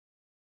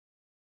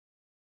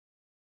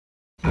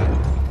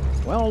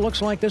Well,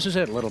 looks like this is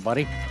it, little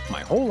buddy.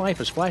 My whole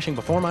life is flashing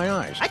before my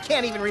eyes. I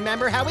can't even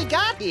remember how we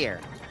got here.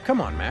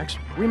 Come on, Max.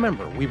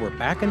 Remember, we were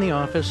back in the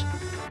office.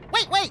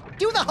 Wait,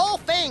 do the whole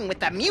thing with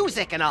the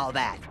music and all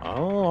that.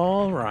 Oh,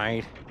 all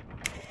right.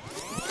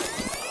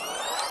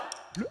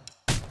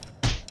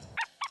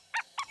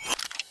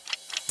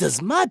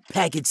 Does my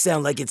package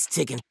sound like it's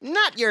ticking?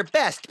 Not your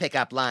best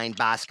pickup line,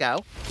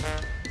 Bosco.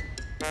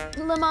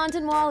 Lamont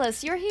and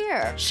Wallace, you're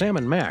here. Sam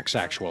and Max,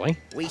 actually.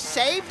 We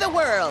save the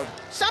world,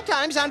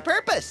 sometimes on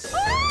purpose.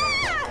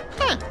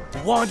 Huh.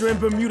 Wandering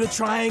Bermuda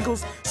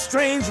triangles,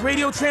 strange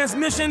radio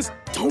transmissions.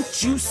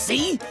 Don't you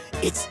see?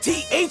 It's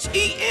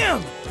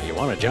THEM. You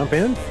want to jump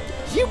in?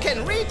 You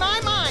can read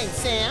my mind,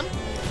 Sam.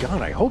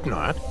 God, I hope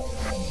not.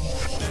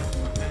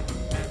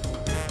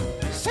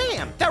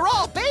 Sam, they're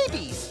all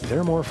babies.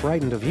 They're more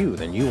frightened of you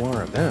than you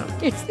are of them.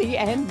 It's the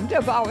end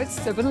of our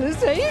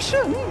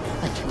civilization.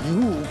 But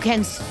you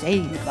can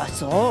save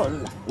us all.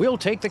 We'll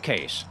take the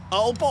case.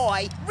 Oh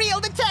boy, real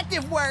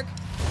detective work.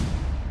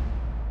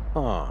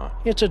 Aw,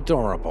 it's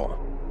adorable.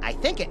 I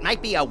think it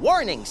might be a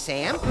warning,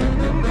 Sam.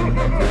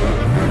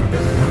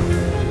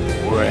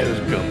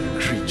 Welcome,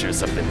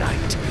 creatures of the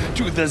night,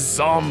 to the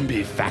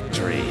zombie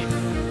factory.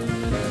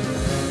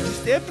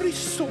 With every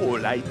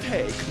soul I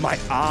take, my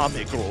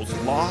army grows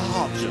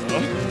larger.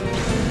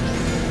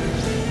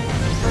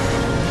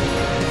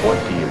 What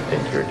do you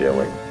think you're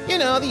doing? You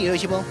know, the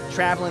usual,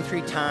 traveling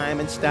through time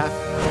and stuff.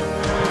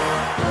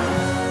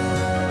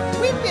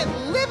 We've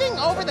been living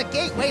over the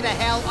gateway to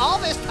hell all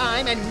this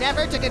time and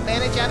never took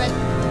advantage of it.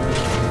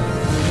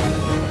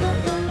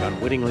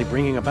 Unwittingly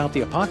bringing about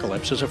the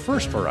apocalypse is a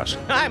first for us.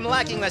 I'm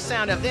liking the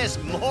sound of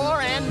this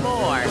more and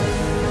more.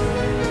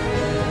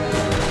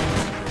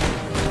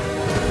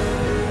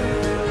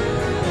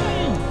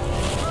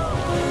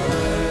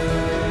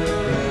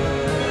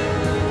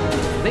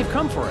 They've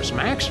come for us,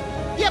 Max.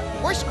 Yep,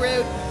 we're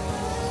screwed.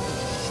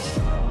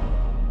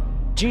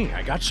 Gee,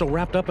 I got so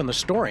wrapped up in the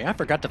story, I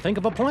forgot to think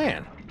of a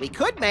plan. We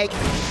could make...